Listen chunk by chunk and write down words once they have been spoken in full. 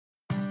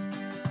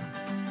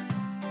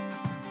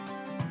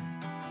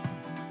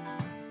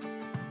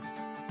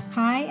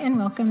Hi, and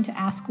welcome to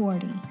Ask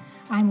Wardy.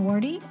 I'm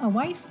Wardy, a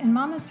wife and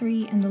mom of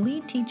three, and the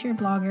lead teacher,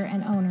 blogger,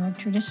 and owner of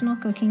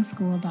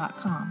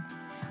TraditionalCookingSchool.com.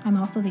 I'm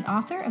also the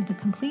author of The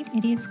Complete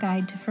Idiot's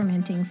Guide to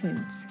Fermenting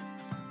Foods.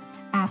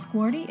 Ask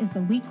Wardy is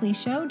the weekly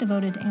show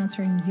devoted to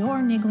answering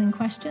your niggling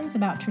questions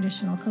about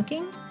traditional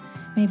cooking.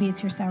 Maybe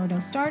it's your sourdough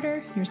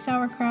starter, your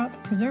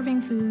sauerkraut,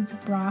 preserving foods,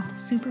 broth,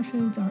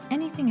 superfoods, or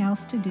anything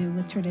else to do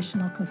with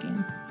traditional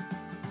cooking.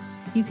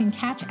 You can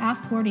catch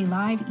Ask Wardy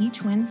live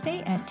each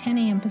Wednesday at 10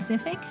 a.m.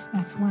 Pacific,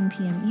 that's 1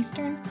 p.m.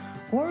 Eastern,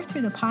 or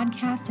through the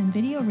podcast and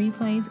video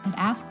replays at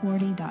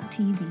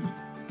askwardy.tv.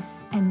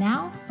 And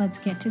now, let's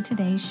get to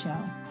today's show.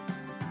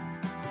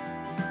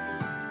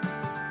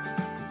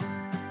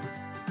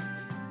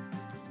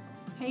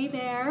 Hey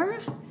there!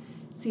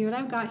 See what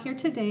I've got here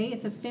today?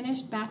 It's a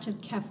finished batch of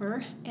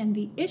kefir, and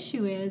the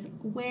issue is,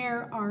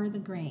 where are the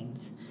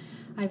grains?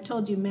 I've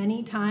told you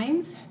many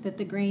times that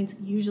the grains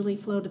usually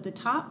float at the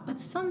top,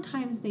 but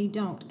sometimes they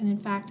don't. And in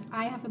fact,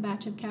 I have a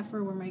batch of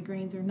kefir where my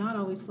grains are not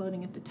always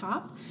floating at the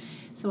top.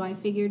 So I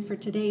figured for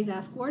today's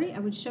Ask Wardy, I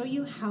would show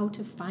you how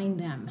to find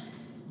them.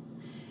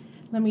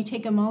 Let me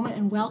take a moment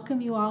and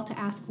welcome you all to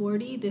Ask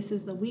Wardy. This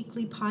is the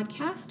weekly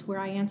podcast where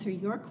I answer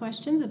your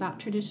questions about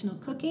traditional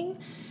cooking.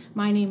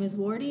 My name is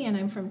Wardy, and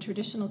I'm from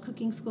Traditional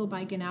Cooking School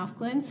by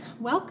Gnaufglens.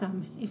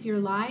 Welcome. If you're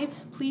live,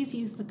 please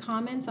use the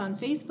comments on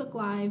Facebook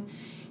Live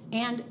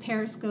and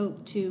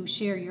Periscope to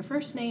share your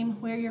first name,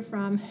 where you're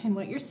from, and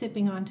what you're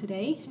sipping on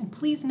today. And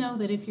please know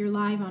that if you're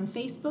live on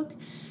Facebook,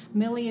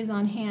 Millie is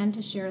on hand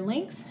to share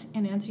links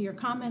and answer your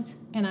comments,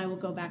 and I will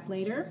go back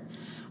later.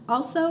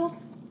 Also,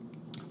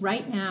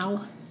 right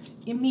now,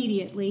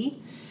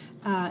 immediately,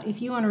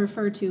 if you want to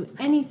refer to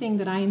anything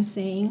that I am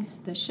saying,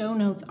 the show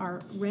notes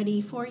are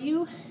ready for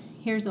you.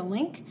 Here's a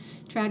link,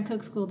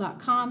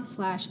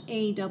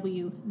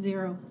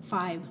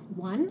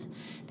 tradcookschool.com/AW051.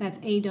 That's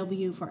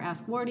AW for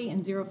Ask Wardy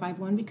and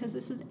 051 because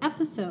this is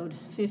episode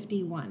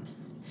 51.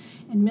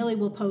 And Millie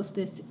will post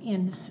this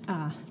in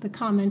the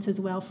comments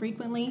as well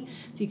frequently,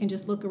 so you can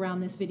just look around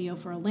this video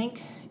for a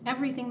link.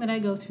 Everything that I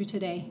go through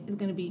today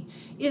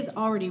is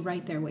already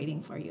right there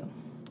waiting for you.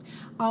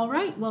 All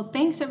right, well,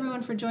 thanks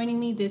everyone for joining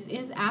me. This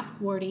is Ask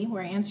Wardy,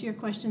 where I answer your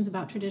questions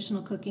about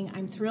traditional cooking.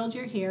 I'm thrilled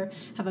you're here.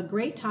 Have a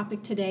great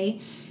topic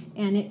today,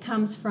 and it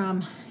comes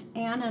from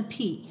Anna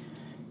P.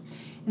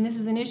 And this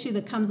is an issue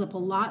that comes up a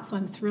lot, so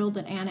I'm thrilled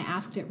that Anna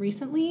asked it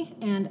recently,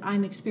 and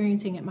I'm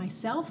experiencing it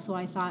myself, so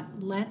I thought,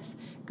 let's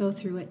go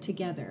through it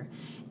together.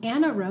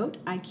 Anna wrote,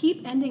 I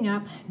keep ending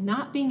up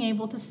not being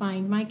able to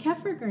find my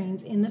kefir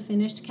grains in the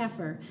finished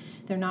kefir.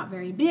 They're not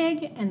very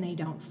big, and they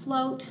don't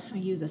float. I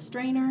use a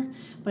strainer,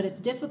 but it's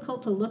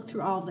difficult to look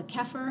through all of the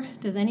kefir.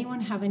 Does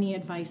anyone have any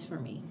advice for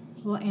me?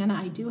 Well, Anna,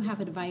 I do have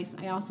advice.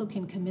 I also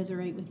can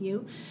commiserate with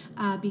you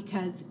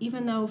because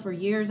even though for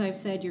years I've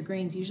said your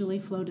grains usually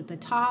float at the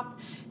top,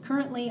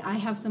 currently I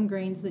have some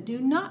grains that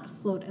do not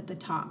float at the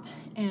top.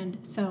 And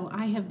so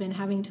I have been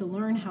having to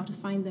learn how to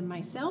find them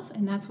myself,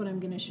 and that's what I'm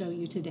going to show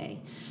you today.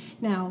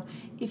 Now,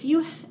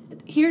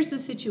 here's the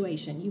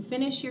situation. You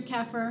finish your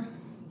kefir.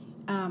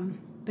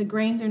 The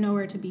grains are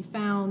nowhere to be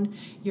found.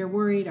 You're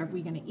worried, are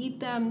we going to eat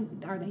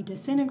them? Are they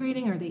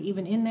disintegrating? Are they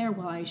even in there?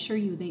 Well, I assure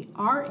you they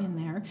are in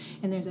there,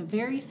 and there's a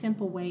very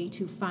simple way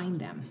to find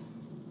them.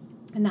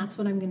 And that's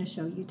what I'm going to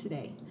show you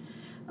today.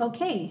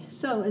 Okay,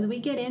 so as we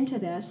get into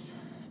this,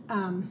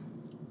 I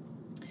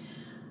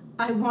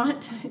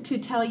want to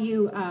tell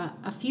you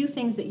a few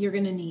things that you're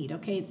going to need.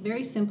 Okay, it's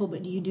very simple,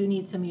 but you do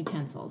need some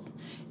utensils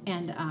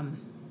and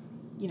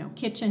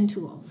kitchen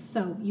tools.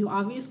 So you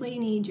obviously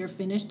need your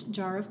finished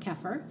jar of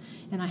kefir,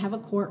 and I have a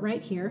quart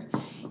right here.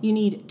 You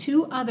need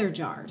 2 other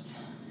jars,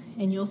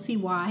 and you'll see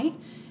why,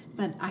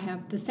 but I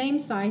have the same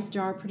size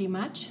jar pretty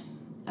much.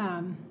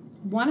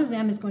 One of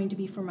them is going to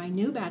be for my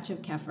new batch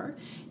of kefir,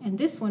 and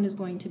this one is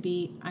going to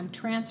be, I'm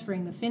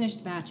transferring the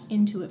finished batch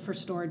into it for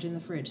storage in the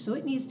fridge. So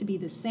it needs to be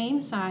the same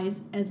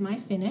size as my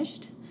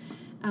finished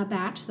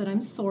batch that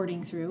I'm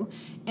sorting through,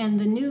 and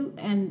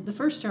the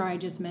first jar I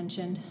just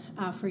mentioned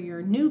for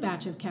your new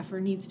batch of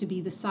kefir needs to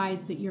be the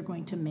size that you're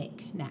going to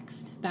make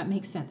next. That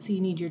makes sense. So you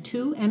need your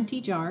 2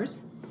 empty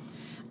jars.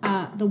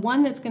 The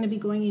one that's going to be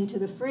going into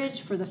the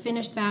fridge for the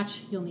finished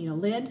batch, you'll need a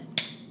lid.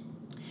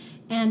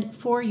 And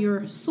for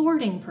your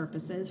sorting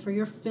purposes, for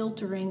your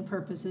filtering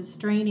purposes,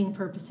 straining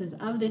purposes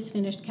of this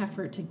finished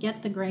kefir to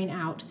get the grain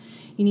out,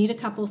 you need a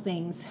couple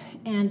things.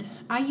 And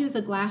I use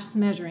a glass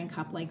measuring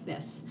cup like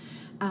this.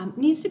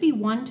 Needs to be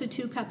 1 to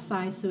 2 cup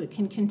size, so it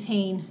can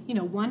contain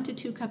 1 to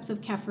 2 cups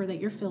of kefir that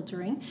you're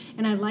filtering.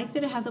 And I like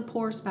that it has a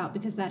pour spout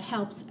because that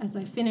helps. As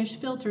I finish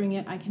filtering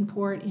it, I can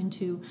pour it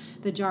into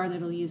the jar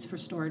that I'll use for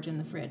storage in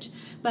the fridge.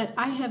 But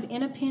I have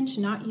in a pinch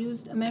not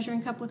used a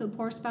measuring cup with a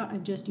pour spout.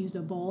 I've just used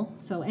a bowl.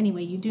 So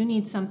anyway, you do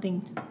need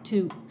something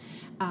to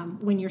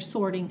when you're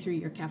sorting through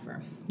your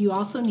kefir. You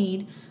also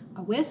need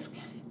a whisk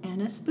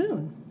and a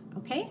spoon,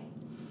 okay?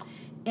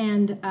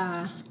 And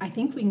I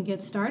think we can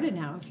get started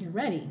now if you're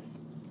ready.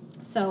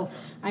 So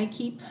I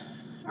keep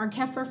our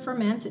kefir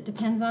ferments. It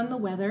depends on the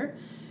weather.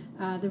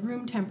 the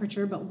room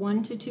temperature, but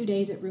 1 to 2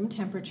 days at room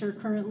temperature.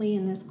 Currently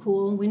in this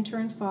cool winter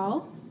and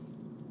fall,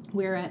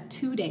 we're at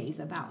 2 days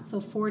about,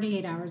 so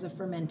 48 hours of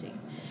fermenting.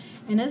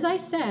 And as I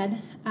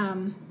said,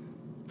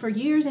 for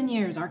years and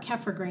years, our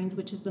kefir grains,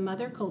 which is the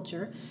mother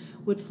culture,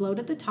 would float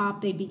at the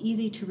top. They'd be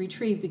easy to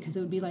retrieve because it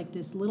would be like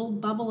this little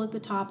bubble at the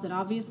top that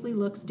obviously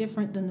looks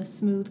different than the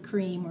smooth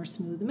cream or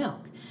smooth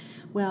milk.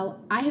 Well,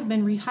 I have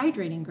been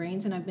rehydrating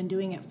grains, and I've been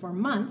doing it for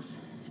months,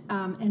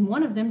 and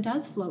one of them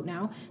does float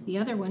now, the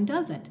other one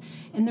doesn't.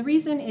 And the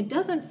reason it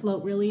doesn't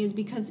float really is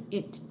because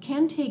it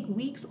can take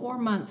weeks or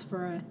months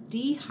for a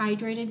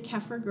dehydrated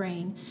kefir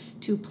grain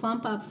to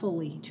plump up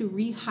fully, to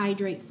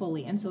rehydrate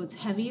fully. And so it's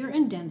heavier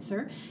and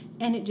denser,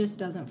 and it just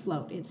doesn't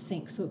float. It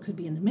sinks. So it could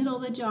be in the middle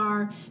of the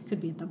jar, could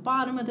be at the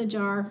bottom of the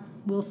jar.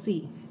 We'll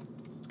see.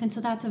 And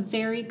so that's a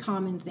very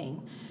common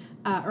thing,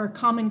 or a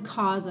common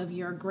cause of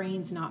your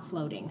grains not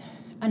floating.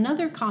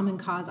 Another common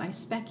cause, I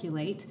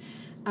speculate,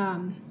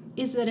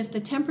 is that if the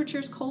temperature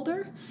is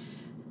colder,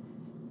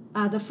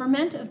 the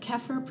ferment of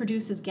kefir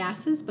produces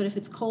gases, but if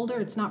it's colder,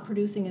 it's not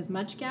producing as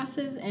much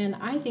gases, and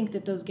I think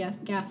that those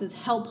gases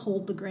help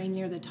hold the grain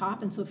near the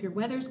top. And so if your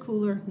weather's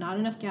cooler, not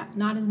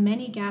as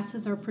many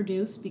gases are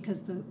produced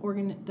because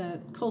the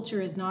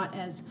culture is not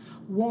as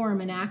warm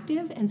and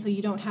active, and so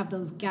you don't have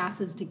those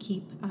gases to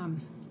keep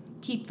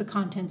the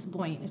contents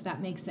buoyant, if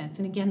that makes sense.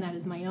 And again, that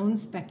is my own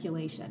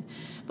speculation.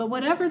 But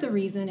whatever the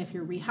reason, if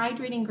you're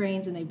rehydrating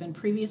grains and they've been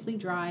previously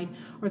dried,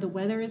 or the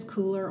weather is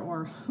cooler,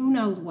 or who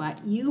knows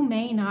what, you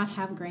may not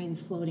have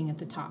grains floating at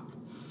the top.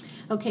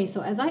 Okay,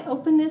 so as I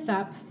open this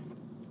up,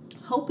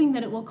 hoping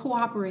that it will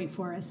cooperate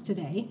for us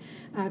today,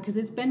 because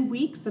it's been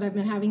weeks that I've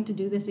been having to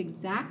do this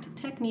exact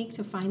technique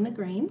to find the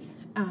grains.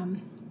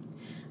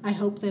 I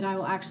hope that I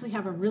will actually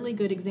have a really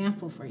good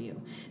example for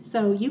you.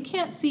 So you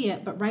can't see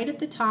it, but right at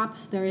the top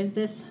there is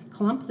this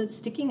clump that's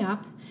sticking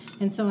up,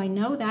 and so I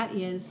know that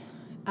is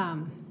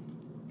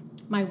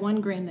my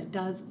one grain that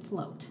does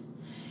float.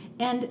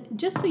 And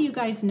just so you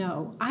guys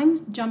know,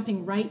 I'm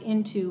jumping right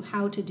into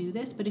how to do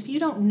this, but if you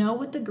don't know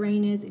what the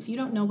grain is, if you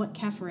don't know what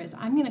kefir is,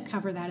 I'm going to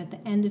cover that at the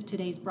end of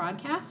today's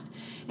broadcast.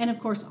 And of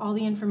course, all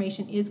the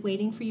information is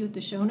waiting for you at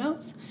the show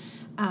notes.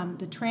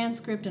 The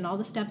transcript and all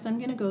the steps I'm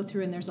going to go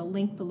through, and there's a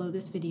link below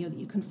this video that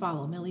you can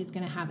follow. Millie's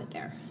going to have it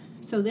there.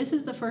 So this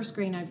is the first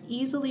grain I've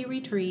easily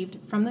retrieved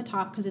from the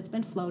top because it's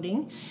been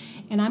floating,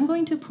 and I'm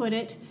going to put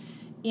it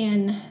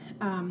in,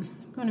 I'm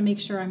going to make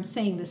sure I'm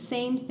saying the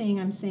same thing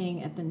I'm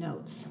saying at the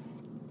notes.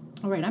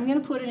 All right, I'm going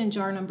to put it in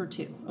jar number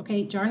 2.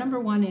 Okay, jar number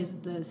 1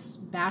 is the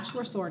batch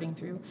we're sorting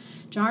through.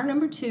 Jar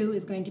number 2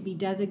 is going to be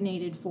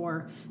designated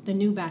for the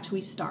new batch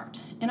we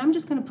start. And I'm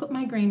just going to put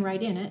my grain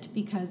right in it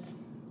because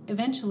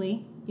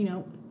eventually,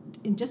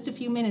 in just a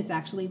few minutes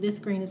actually, this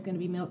grain is going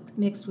to be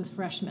mixed with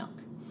fresh milk.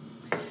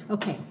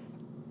 Okay,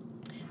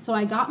 so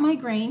I got my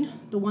grain,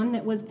 the one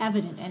that was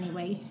evident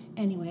anyway,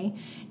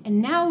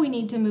 and now we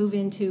need to move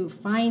into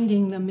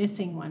finding the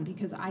missing one,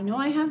 because I know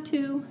I have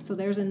 2, so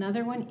there's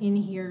another one in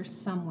here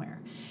somewhere.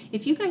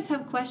 If you guys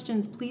have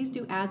questions, please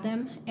do add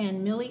them,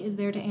 and Millie is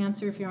there to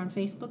answer if you're on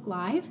Facebook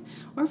Live,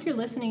 or if you're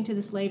listening to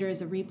this later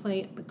as a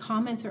replay, the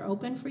comments are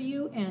open for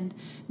you, and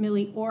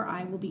Millie or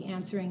I will be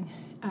answering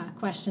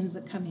questions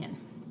that come in.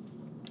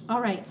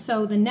 All right,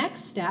 so the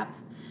next step,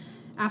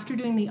 after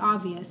doing the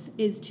obvious,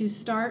 is to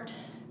start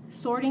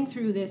sorting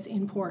through this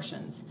in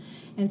portions.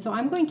 And so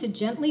I'm going to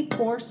gently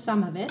pour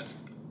some of it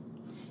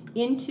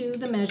into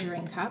the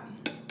measuring cup.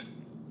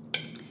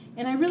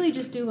 And I really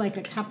just do like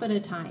a cup at a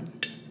time.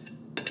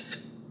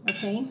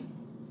 Okay?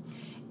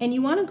 And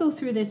you want to go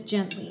through this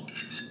gently.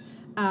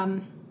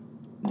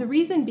 The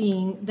reason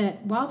being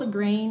that while the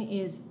grain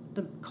is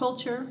the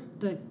culture,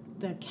 the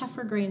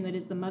kefir grain that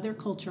is the mother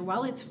culture,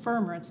 while it's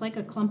firmer, it's like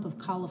a clump of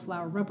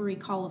cauliflower, rubbery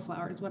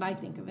cauliflower is what I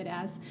think of it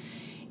as.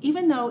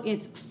 Even though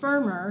it's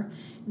firmer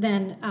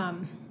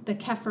than the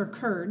kefir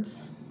curds,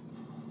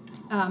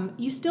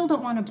 you still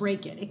don't want to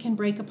break it. It can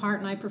break apart,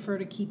 and I prefer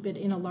to keep it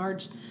in a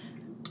large,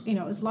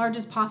 as large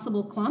as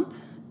possible clump,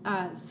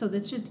 so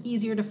that's just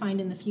easier to find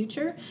in the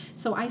future.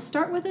 So I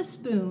start with a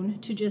spoon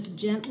to just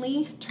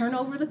gently turn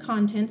over the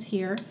contents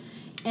here,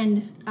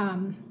 and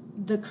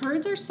the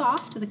curds are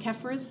soft, the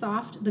kefir is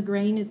soft, the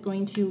grain is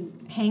going to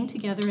hang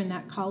together in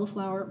that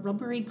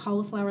rubbery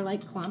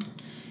cauliflower-like clump.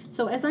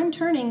 So as I'm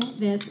turning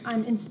this,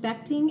 I'm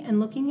inspecting and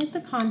looking at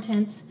the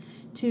contents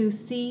to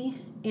see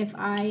if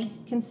I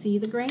can see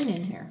the grain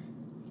in here.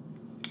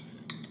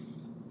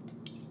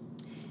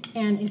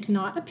 And it's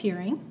not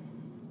appearing,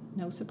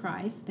 no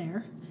surprise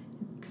there,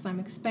 because I'm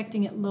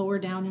expecting it lower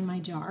down in my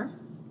jar.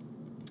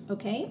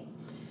 Okay,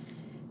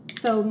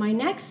 so my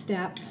next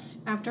step,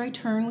 after I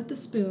turn with the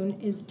spoon,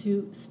 is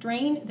to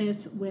strain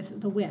this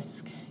with the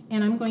whisk.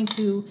 And I'm going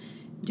to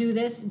do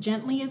this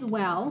gently as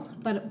well,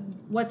 but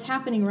what's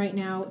happening right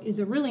now is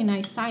a really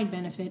nice side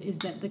benefit is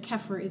that the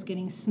kefir is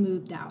getting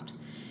smoothed out.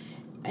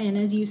 And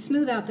as you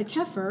smooth out the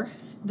kefir,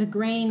 the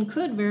grain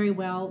could very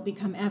well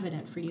become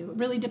evident for you. It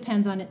really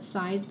depends on its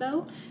size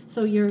though.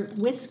 So you're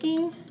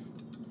whisking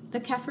the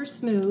kefir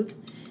smooth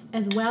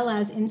as well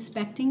as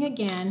inspecting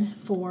again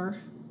for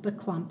the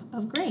clump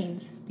of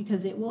grains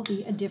because it will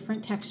be a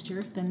different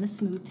texture than the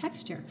smooth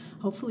texture.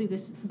 Hopefully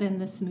than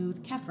the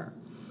smooth kefir.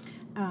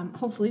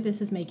 Hopefully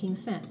this is making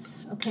sense,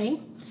 okay?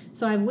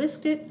 So I've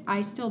whisked it.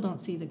 I still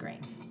don't see the grain.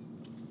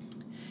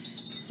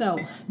 So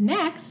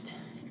next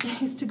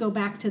is to go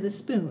back to the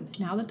spoon.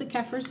 Now that the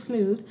kefir is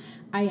smooth,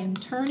 I am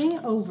turning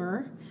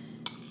over,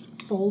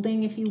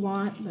 folding if you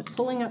want, but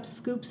pulling up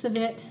scoops of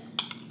it.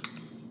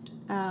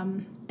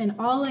 And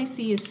all I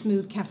see is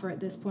smooth kefir at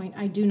this point.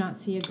 I do not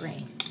see a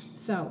grain.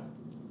 So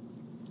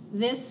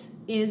this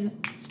is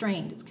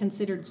strained. It's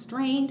considered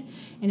strained,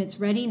 and it's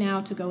ready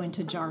now to go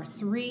into jar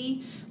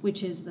 3,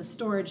 which is the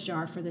storage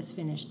jar for this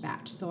finished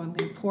batch. So I'm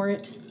going to pour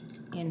it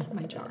in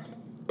my jar.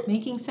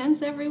 Making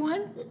sense,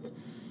 everyone?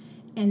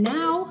 And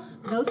now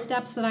those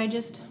steps that I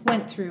just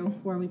went through,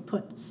 where we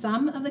put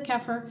some of the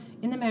kefir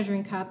in the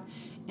measuring cup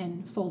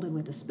and folded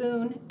with a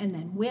spoon and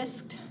then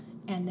whisked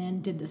and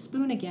then did the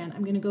spoon again,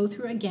 I'm going to go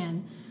through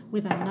again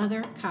with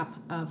another cup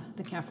of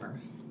the kefir.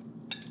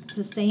 It's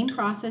the same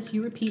process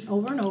you repeat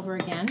over and over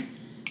again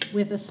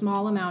with a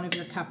small amount of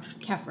your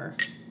kefir,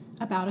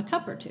 about a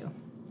cup or 2.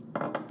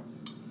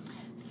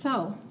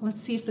 So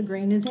let's see if the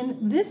grain is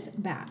in this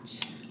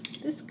batch,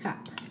 this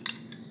cup.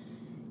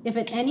 If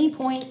at any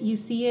point you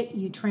see it,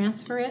 you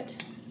transfer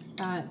it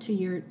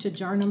to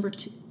jar number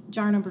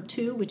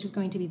 2, which is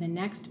going to be the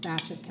next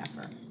batch of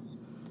kefir.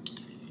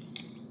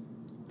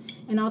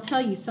 And I'll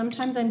tell you,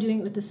 sometimes I'm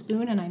doing it with the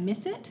spoon and I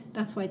miss it.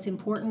 That's why it's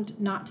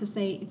important not to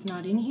say it's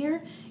not in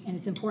here, and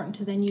it's important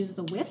to then use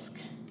the whisk.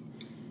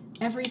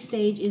 Every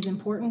stage is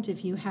important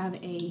if you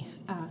have a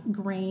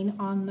grain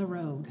on the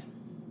rogue,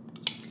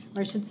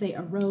 or I should say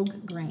a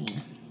rogue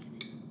grain.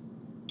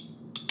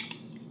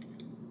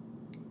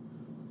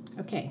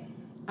 Okay,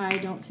 I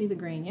don't see the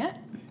grain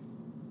yet,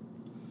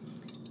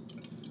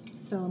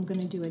 so I'm going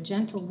to do a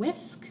gentle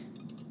whisk.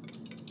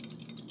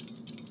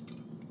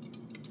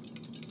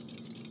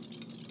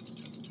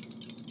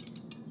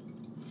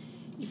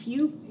 If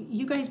you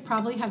guys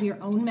probably have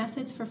your own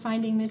methods for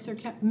finding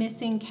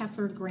missing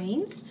kefir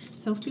grains,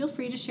 so feel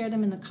free to share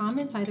them in the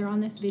comments, either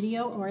on this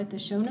video or at the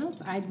show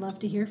notes. I'd love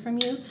to hear from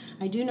you.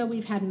 I do know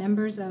we've had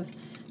members of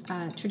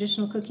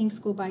Traditional Cooking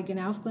School by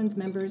Gnaufglens,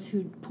 members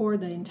who pour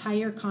the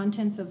entire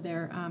contents of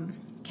their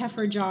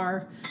kefir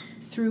jar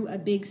through a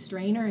big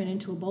strainer and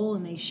into a bowl,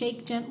 and they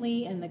shake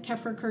gently, and the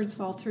kefir curds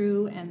fall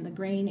through, and the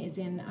grain is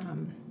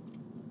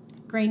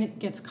grain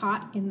gets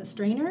caught in the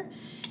strainer.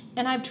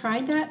 And I've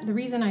tried that. The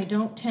reason I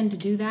don't tend to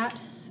do that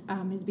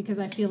is because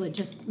I feel it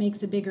just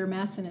makes a bigger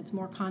mess and it's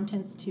more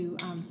contents to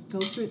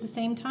go through at the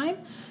same time.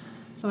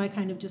 So I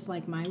kind of just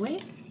like my way.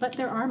 But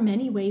there are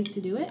many ways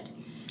to do it.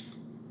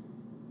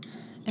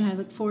 And I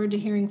look forward to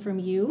hearing from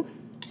you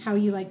how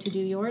you like to do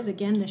yours.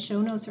 Again, the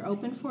show notes are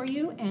open for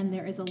you, and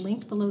there is a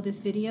link below this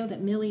video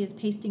that Millie is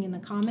pasting in the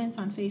comments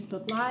on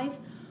Facebook Live,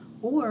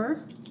 or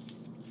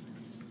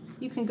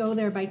you can go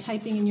there by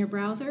typing in your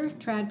browser,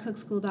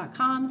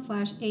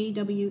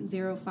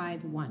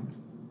 tradcookschool.com/AW051.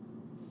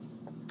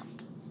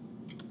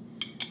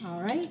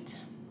 All right.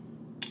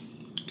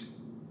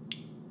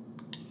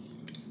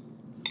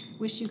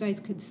 Wish you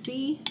guys could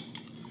see,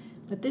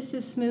 but this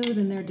is smooth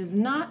and there does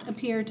not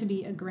appear to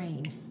be a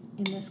grain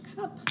in this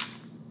cup.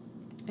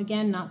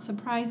 Again, not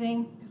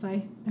surprising, because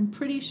I'm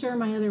pretty sure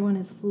my other one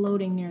is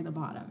floating near the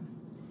bottom.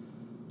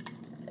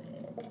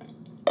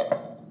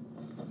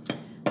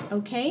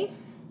 Okay.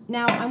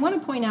 Now, I want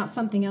to point out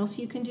something else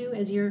you can do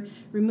as you're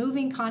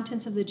removing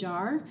contents of the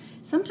jar.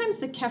 Sometimes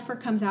the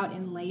kefir comes out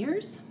in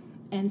layers,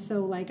 and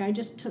so like I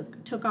just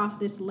took off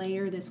this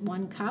layer, this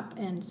 1 cup,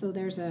 and so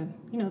there's a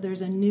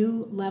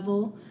new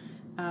level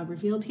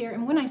revealed here.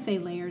 And when I say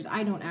layers,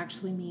 I don't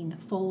actually mean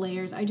full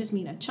layers. I just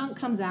mean a chunk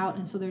comes out,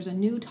 and so there's a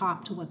new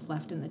top to what's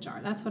left in the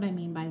jar. That's what I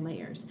mean by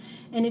layers.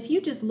 And if you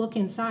just look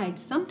inside,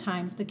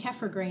 sometimes the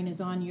kefir grain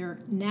is on your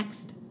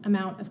next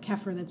amount of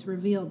kefir that's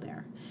revealed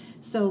there.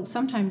 So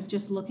sometimes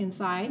just look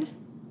inside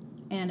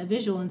and a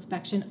visual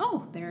inspection,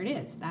 oh, there it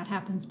is. That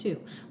happens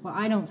too. Well,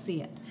 I don't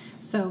see it.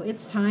 So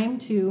it's time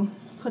to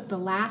put the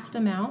last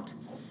amount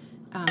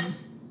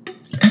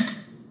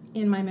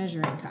in my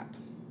measuring cup.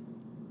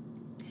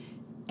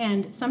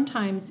 And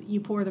sometimes you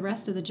pour the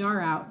rest of the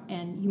jar out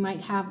and you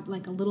might have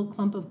like a little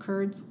clump of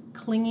curds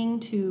clinging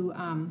to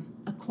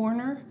a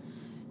corner,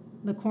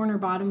 the corner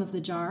bottom of the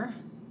jar,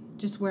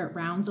 just where it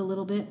rounds a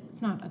little bit.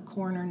 It's not a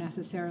corner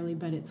necessarily,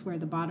 but it's where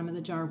the bottom of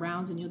the jar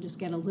rounds, and you'll just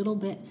get a little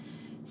bit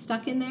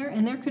stuck in there,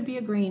 and there could be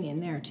a grain in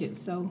there too.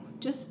 So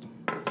just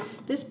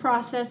this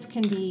process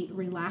can be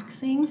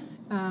relaxing.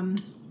 And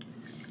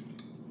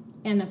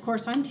of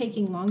course, I'm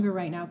taking longer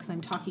right now because I'm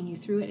talking you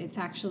through it. It's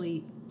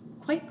actually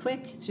quite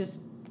quick. It's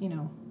just,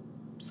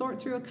 sort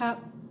through a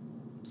cup,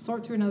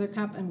 sort through another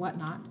cup, and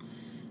whatnot.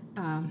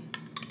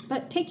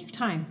 But take your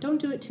time. Don't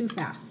do it too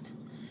fast.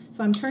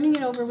 So I'm turning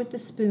it over with the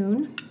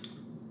spoon.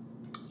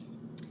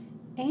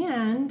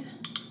 And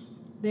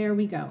there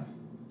we go.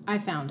 I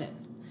found it.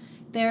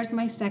 There's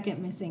my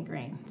second missing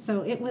grain.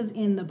 So it was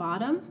in the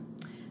bottom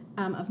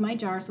of my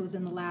jar, so it was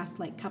in the last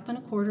cup and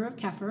a quarter of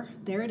kefir.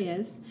 There it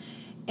is.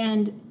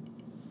 And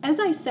as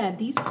I said,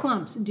 these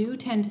clumps do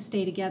tend to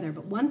stay together,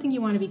 but one thing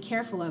you want to be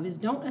careful of is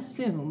don't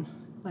assume,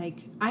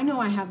 like, I know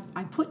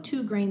I put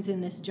 2 grains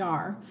in this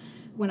jar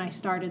when I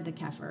started the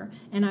kefir,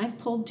 and I've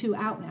pulled 2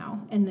 out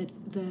now, and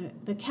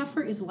the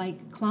kefir is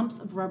like clumps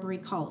of rubbery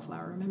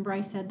cauliflower. Remember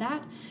I said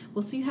that?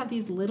 Well, so you have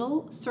these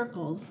little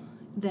circles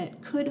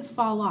that could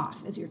fall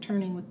off as you're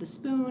turning with the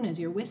spoon, as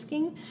you're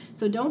whisking.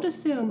 So don't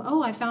assume,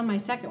 oh, I found my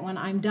second one,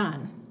 I'm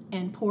done,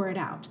 and pour it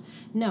out.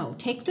 No,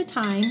 take the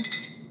time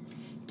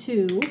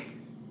to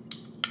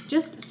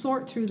just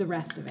sort through the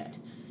rest of it.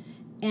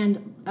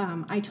 And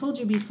I told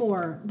you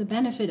before, the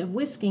benefit of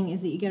whisking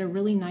is that you get a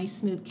really nice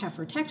smooth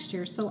kefir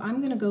texture. So I'm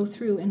going to go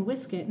through and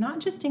whisk it, not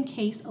just in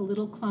case a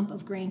little clump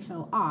of grain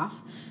fell off,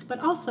 but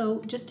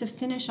also just to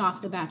finish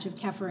off the batch of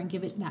kefir and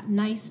give it that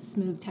nice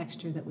smooth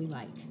texture that we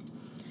like.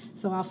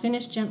 So I'll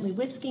finish gently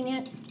whisking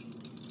it.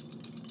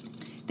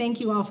 Thank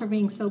you all for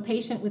being so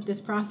patient with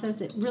this process.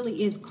 It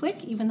really is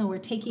quick, even though we're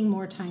taking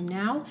more time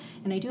now.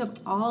 And I do have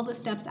all the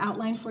steps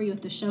outlined for you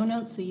at the show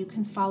notes, so you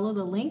can follow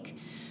the link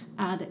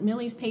that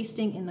Millie's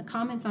pasting in the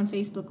comments on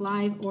Facebook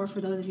Live, or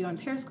for those of you on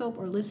Periscope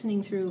or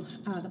listening through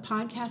the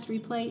podcast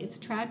replay, it's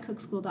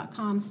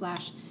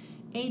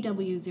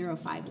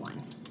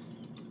tradcookschool.com/AW051.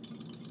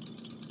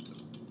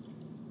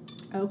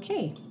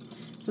 Okay,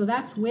 so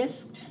that's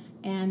whisked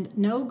and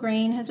no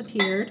grain has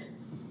appeared.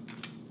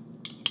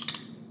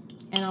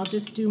 And I'll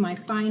just do my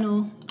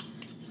final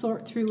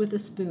sort through with a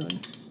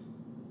spoon.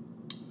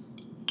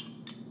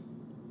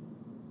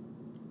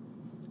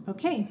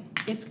 Okay,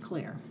 it's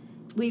clear.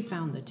 We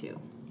found the 2.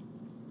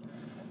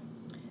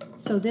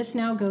 So this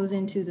now goes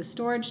into the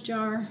storage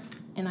jar,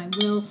 and I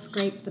will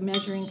scrape the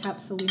measuring cup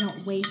so we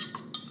don't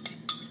waste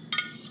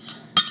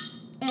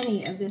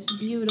any of this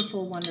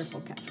beautiful,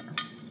 wonderful kefir.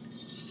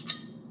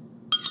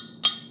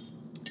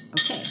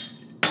 Okay.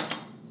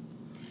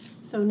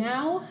 So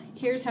now,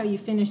 here's how you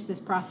finish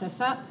this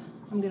process up.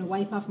 I'm going to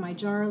wipe off my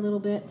jar a little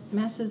bit.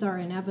 Messes are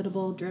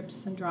inevitable,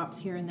 drips and drops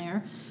here and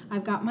there.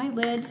 I've got my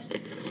lid.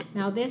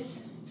 Now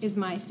this is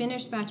my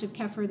finished batch of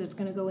kefir that's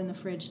going to go in the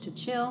fridge to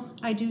chill.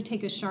 I do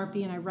take a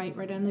Sharpie and I write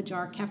right on the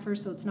jar kefir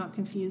so it's not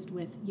confused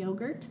with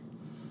yogurt.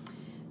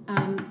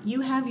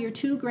 You have your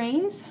 2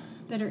 grains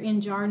that are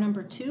in jar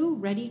number 2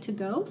 ready to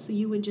go. So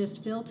you would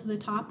just fill to the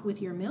top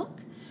with your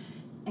milk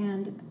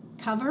and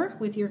cover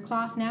with your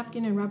cloth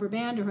napkin and rubber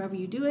band or however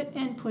you do it,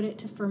 and put it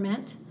to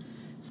ferment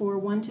for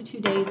 1 to 2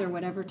 days or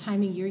whatever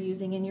timing you're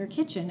using in your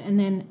kitchen. And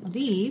then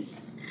these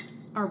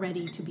are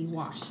ready to be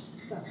washed.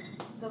 So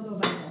they'll go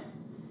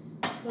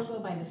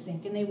by the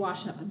sink and they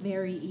wash up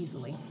very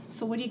easily.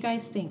 So what do you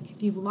guys think?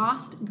 If you've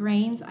lost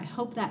grains, I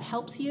hope that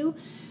helps you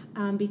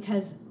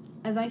because,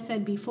 as I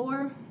said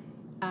before,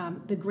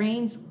 the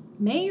grains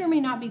may or may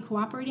not be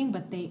cooperating,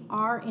 but they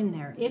are in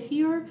there. If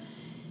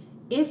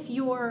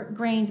your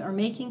grains are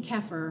making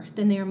kefir,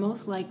 then they are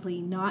most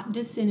likely not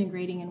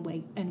disintegrating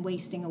and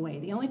wasting away.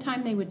 The only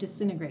time they would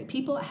disintegrate,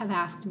 people have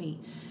asked me,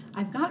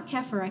 I've got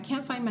kefir, I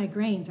can't find my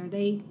grains. Are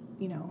they,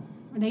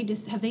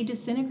 have they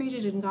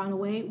disintegrated and gone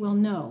away? Well,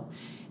 no.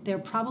 They're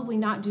probably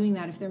not doing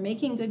that. If they're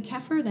making good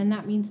kefir, then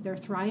that means they're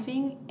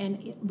thriving and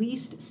at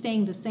least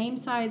staying the same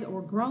size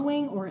or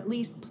growing, or at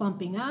least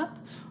plumping up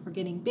or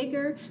getting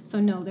bigger. So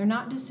no, they're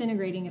not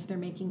disintegrating if they're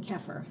making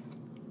kefir.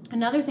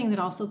 Another thing that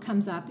also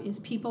comes up is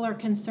people are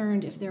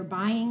concerned if they're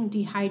buying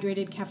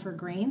dehydrated kefir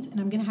grains, and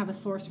I'm going to have a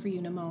source for you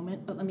in a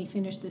moment, but let me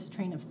finish this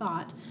train of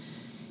thought.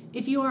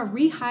 If you are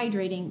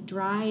rehydrating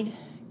dried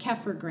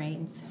kefir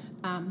grains,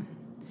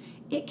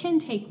 it can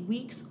take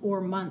weeks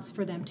or months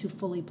for them to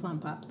fully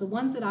plump up. The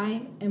ones that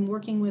I am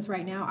working with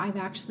right now, I've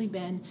actually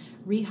been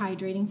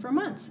rehydrating for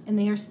months, and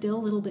they are still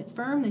a little bit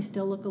firm. They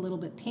still look a little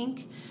bit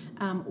pink,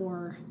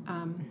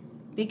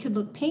 they could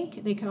look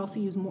pink. They could also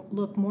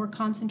look more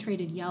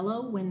concentrated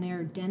yellow when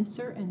they're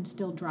denser and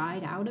still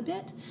dried out a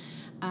bit.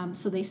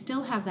 So they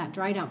still have that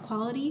dried out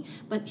quality.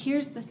 But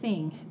here's the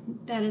thing.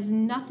 That is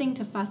nothing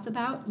to fuss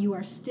about. You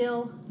are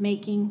still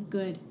making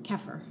good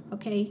kefir,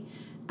 okay?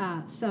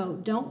 So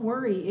don't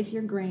worry if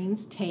your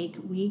grains take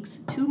weeks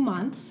to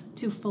months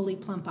to fully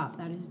plump up.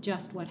 That is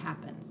just what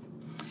happens.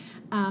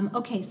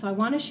 Okay, so I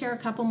want to share a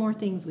couple more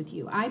things with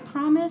you. I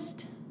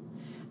promised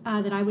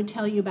that I would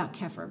tell you about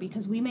kefir,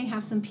 because we may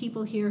have some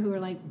people here who are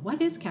like,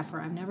 what is kefir?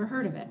 I've never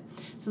heard of it.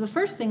 So the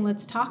first thing,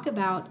 let's talk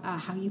about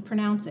how you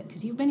pronounce it,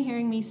 because you've been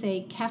hearing me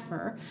say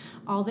kefir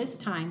all this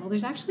time. Well,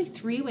 there's actually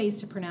 3 ways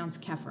to pronounce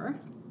kefir.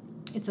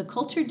 It's a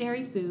cultured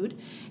dairy food,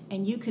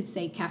 and you could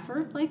say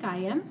kefir like I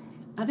am.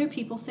 Other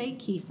people say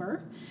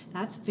kefir.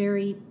 That's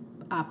very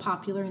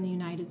popular in the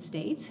United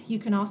States. You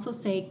can also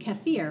say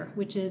kefir,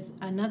 which is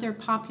another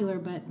popular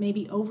but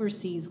maybe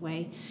overseas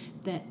way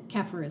that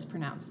kefir is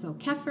pronounced. So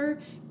kefir,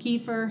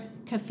 kefir,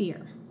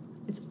 kefir.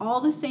 It's all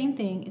the same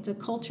thing. It's a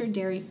cultured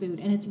dairy food,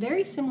 and it's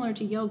very similar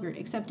to yogurt,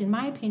 except in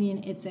my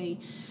opinion, it's a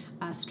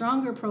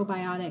stronger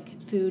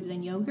probiotic food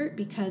than yogurt,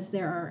 because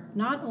there are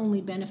not only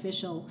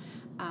beneficial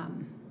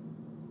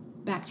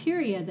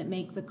bacteria that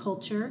make the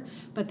culture,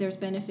 but there's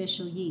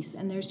beneficial yeast,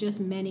 and there's just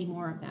many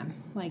more of them.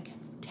 Like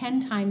 10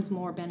 times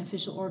more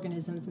beneficial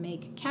organisms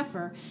make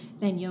kefir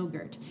than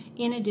yogurt.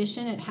 In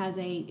addition, it has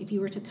if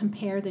you were to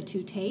compare the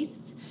two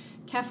tastes,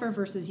 kefir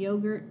versus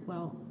yogurt,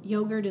 well,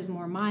 yogurt is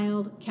more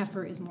mild,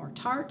 kefir is more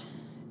tart.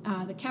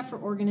 The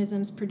kefir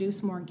organisms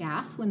produce more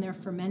gas when they're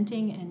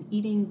fermenting and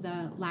eating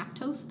the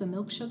lactose, the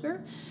milk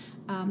sugar.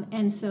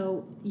 And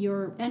so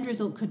your end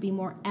result could be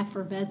more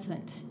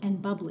effervescent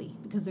and bubbly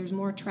because there's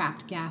more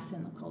trapped gas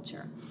in the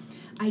culture.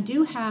 I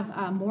do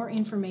have more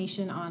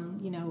information on,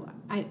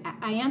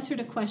 I answered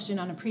a question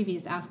on a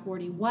previous Ask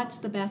Wardee, what's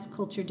the best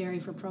cultured dairy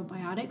for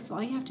probiotics? So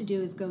all you have to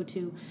do is go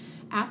to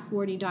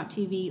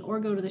askwardee.tv or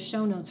go to the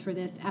show notes for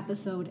this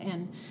episode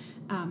and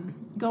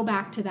go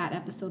back to that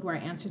episode where I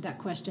answered that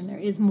question. There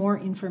is more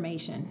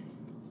information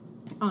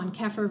on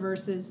kefir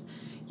versus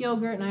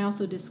yogurt, and I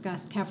also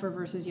discussed kefir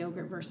versus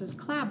yogurt versus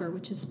Clabber,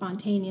 which is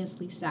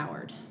spontaneously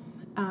soured.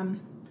 I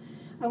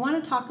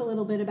want to talk a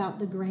little bit about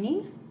the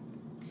grain.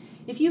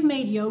 If you've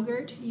made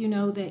yogurt, you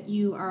know that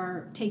you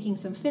are taking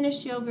some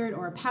finished yogurt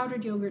or a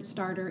powdered yogurt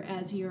starter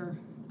as your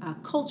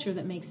culture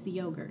that makes the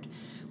yogurt.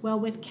 Well,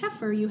 with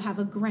kefir, you have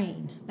a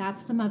grain.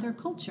 That's the mother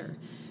culture.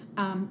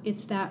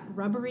 It's that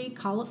rubbery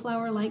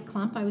cauliflower-like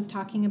clump I was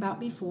talking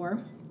about before.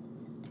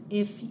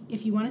 If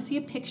you want to see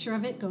a picture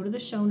of it, go to the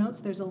show notes.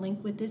 There's a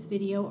link with this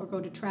video, or go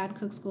to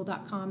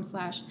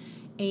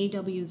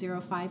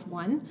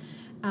tradcookschool.com/AW051.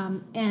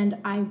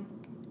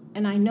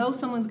 And I know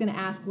someone's going to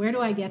ask, where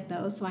do I get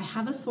those? So I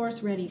have a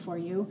source ready for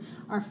you.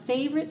 Our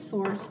favorite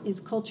source is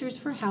Cultures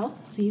for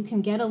Health, so you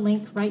can get a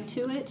link right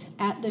to it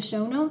at the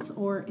show notes,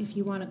 or if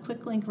you want a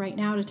quick link right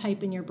now to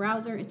type in your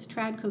browser, it's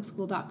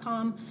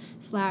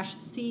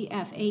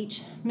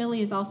tradcookschool.com/CFH.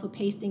 Millie is also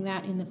pasting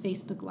that in the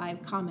Facebook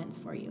Live comments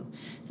for you.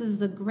 So this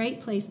is a great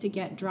place to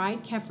get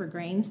dried kefir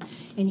grains,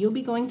 and you'll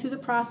be going through the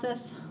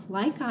process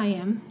like I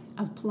am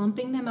of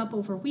plumping them up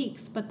over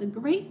weeks. But the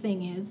great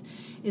thing is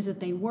that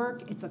they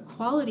work, it's a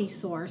quality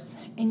source,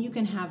 and you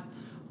can have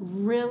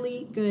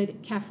really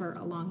good kefir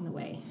along the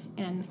way.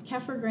 And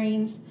kefir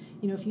grains,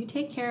 if you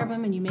take care of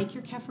them and you make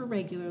your kefir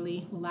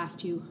regularly, will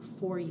last you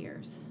 4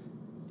 years.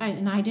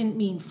 And I didn't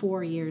mean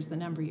 4 years, the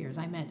number years,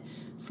 I meant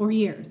 4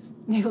 years.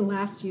 They will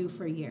last you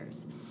for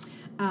years.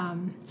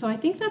 So I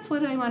think that's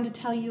what I wanted to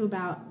tell you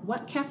about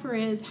what kefir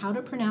is, how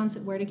to pronounce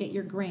it, where to get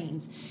your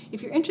grains.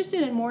 If you're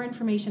interested in more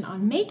information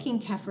on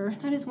making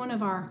kefir, that is one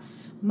of our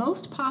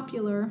most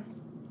popular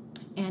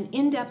and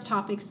in-depth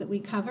topics that we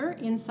cover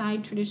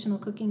inside Traditional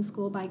Cooking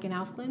School by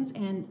Gnauflins,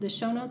 and the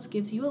show notes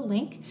gives you a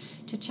link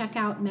to check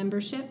out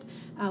membership.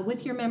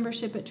 With your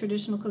membership at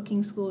Traditional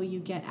Cooking School, you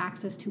get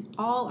access to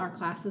all our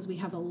classes. We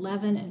have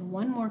 11 and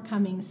one more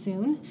coming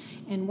soon,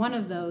 and one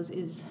of those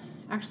is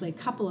actually a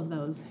couple of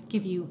those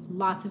give you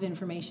lots of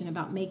information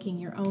about making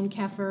your own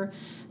kefir,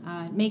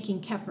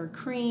 making kefir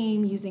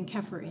cream, using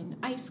kefir in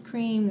ice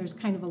cream. There's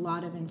kind of a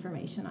lot of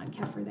information on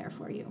kefir there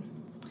for you.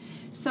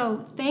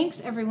 So thanks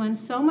everyone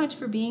so much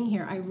for being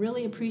here. I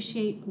really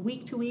appreciate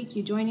week to week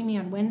you joining me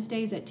on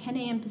Wednesdays at 10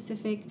 a.m.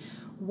 Pacific,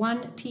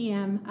 1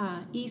 p.m.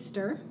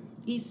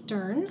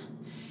 Eastern.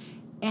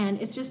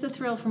 And it's just a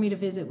thrill for me to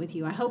visit with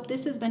you. I hope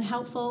this has been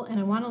helpful, and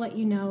I want to let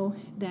you know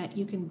that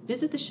you can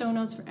visit the show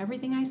notes for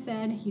everything I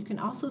said. You can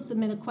also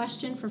submit a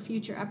question for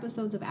future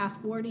episodes of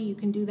Ask Wardee. You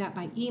can do that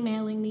by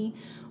emailing me,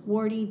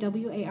 Wardee,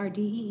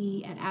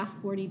 WARDEE, at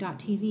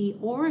askwardee.tv.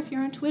 Or if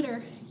you're on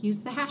Twitter, use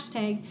the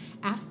hashtag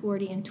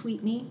AskWardee and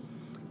tweet me.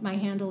 My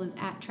handle is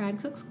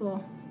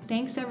 @TradCookSchool.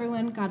 Thanks,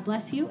 everyone. God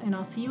bless you, and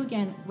I'll see you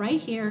again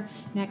right here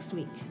next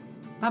week.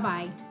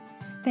 Bye-bye.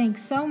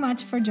 Thanks so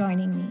much for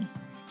joining me.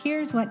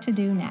 Here's what to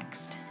do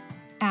next.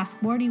 Ask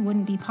Wardee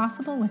wouldn't be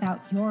possible without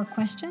your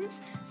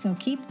questions, so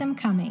keep them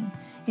coming.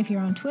 If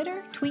you're on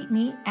Twitter, tweet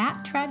me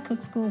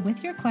 @TradCookSchool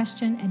with your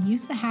question and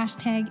use the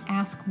hashtag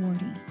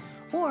AskWardee,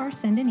 or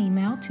send an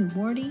email to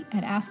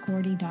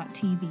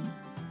wardee@askwardee.tv.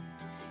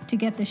 To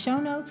get the show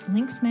notes,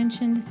 links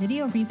mentioned,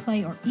 video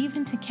replay, or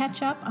even to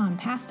catch up on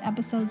past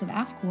episodes of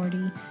Ask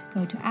Wardee,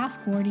 go to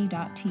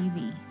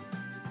askwardee.tv.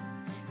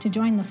 To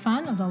join the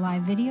fun of the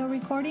live video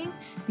recording,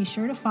 be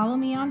sure to follow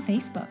me on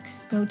Facebook.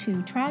 Go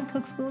to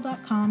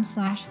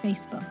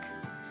tradcookschool.com/Facebook.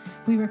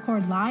 We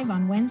record live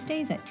on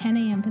Wednesdays at 10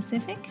 a.m.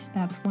 Pacific,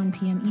 that's 1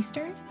 p.m.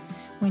 Eastern.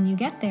 When you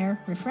get there,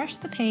 refresh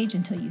the page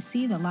until you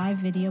see the live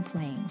video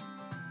playing.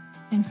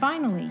 And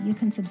finally, you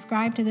can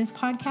subscribe to this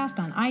podcast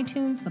on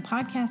iTunes, the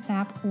podcast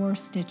app, or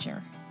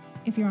Stitcher.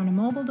 If you're on a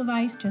mobile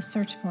device, just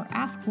search for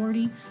Ask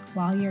Wardee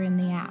while you're in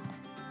the app.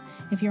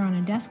 If you're on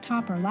a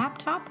desktop or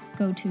laptop,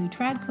 go to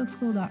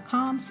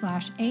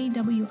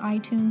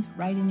tradcookschool.com/AWiTunes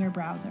right in your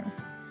browser.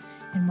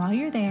 And while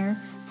you're there,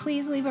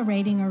 please leave a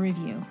rating or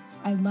review.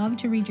 I love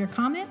to read your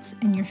comments,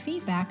 and your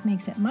feedback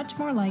makes it much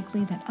more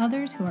likely that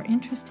others who are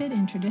interested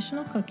in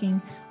traditional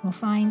cooking will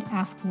find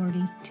Ask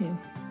Wardee too.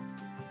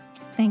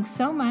 Thanks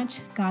so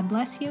much, God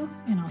bless you,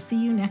 and I'll see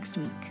you next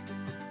week.